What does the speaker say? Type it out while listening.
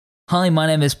Hi, my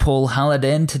name is Paul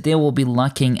Halliday. Today we'll be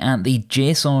looking at the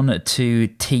JSON to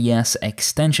TS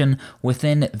extension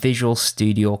within Visual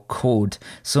Studio Code.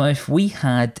 So if we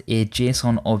had a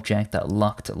JSON object that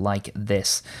looked like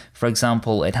this, for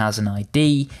example, it has an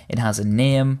ID, it has a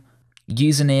name,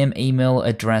 username, email,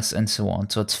 address, and so on.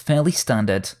 So it's fairly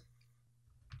standard.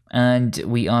 And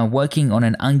we are working on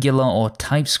an Angular or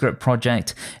TypeScript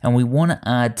project, and we want to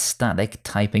add static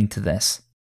typing to this.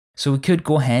 So we could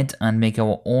go ahead and make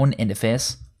our own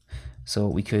interface. So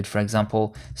we could, for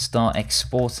example, start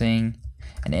exporting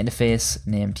an interface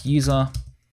named user,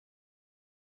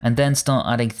 and then start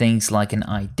adding things like an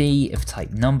ID of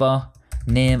type number,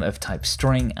 name of type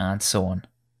string, and so on.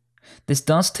 This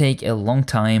does take a long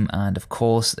time, and of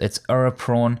course it's error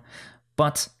prone,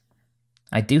 but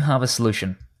I do have a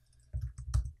solution.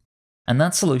 And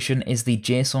that solution is the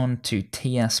JSON to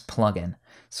TS plugin.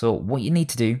 So what you need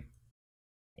to do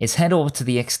is head over to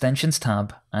the Extensions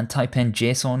tab and type in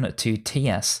JSON to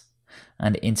TS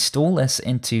and install this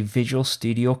into Visual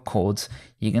Studio Code.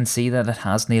 You can see that it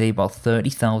has nearly about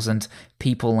 30,000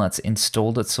 people that's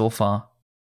installed it so far.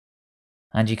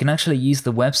 And you can actually use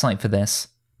the website for this.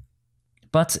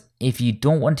 But if you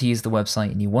don't want to use the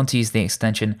website and you want to use the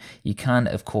extension, you can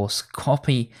of course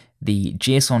copy the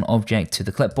JSON object to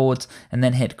the clipboard and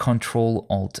then hit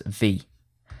Ctrl-Alt-V.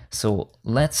 So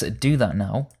let's do that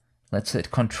now. Let's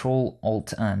hit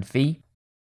Ctrl-Alt and V.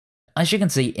 As you can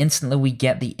see, instantly we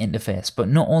get the interface, but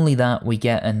not only that, we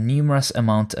get a numerous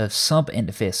amount of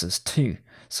sub-interfaces too.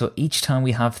 So each time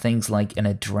we have things like an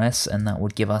address, and that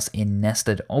would give us a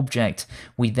nested object,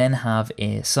 we then have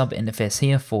a sub-interface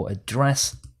here for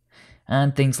address,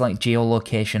 and things like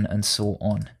geolocation and so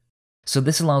on. So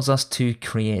this allows us to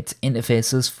create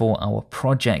interfaces for our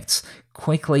projects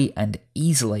quickly and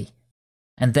easily.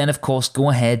 And then of course go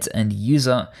ahead and use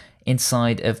it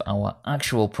inside of our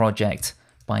actual project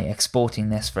by exporting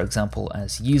this, for example,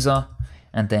 as user.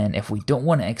 And then if we don't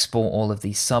want to export all of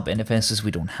these sub interfaces, we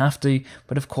don't have to,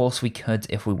 but of course we could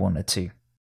if we wanted to.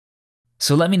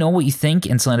 So let me know what you think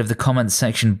inside of the comments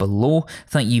section below.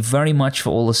 Thank you very much for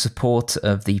all the support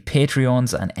of the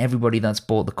Patreons and everybody that's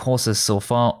bought the courses so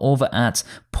far over at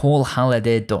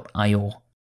paulhalliday.io.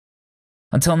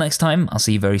 Until next time, I'll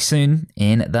see you very soon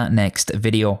in that next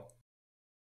video.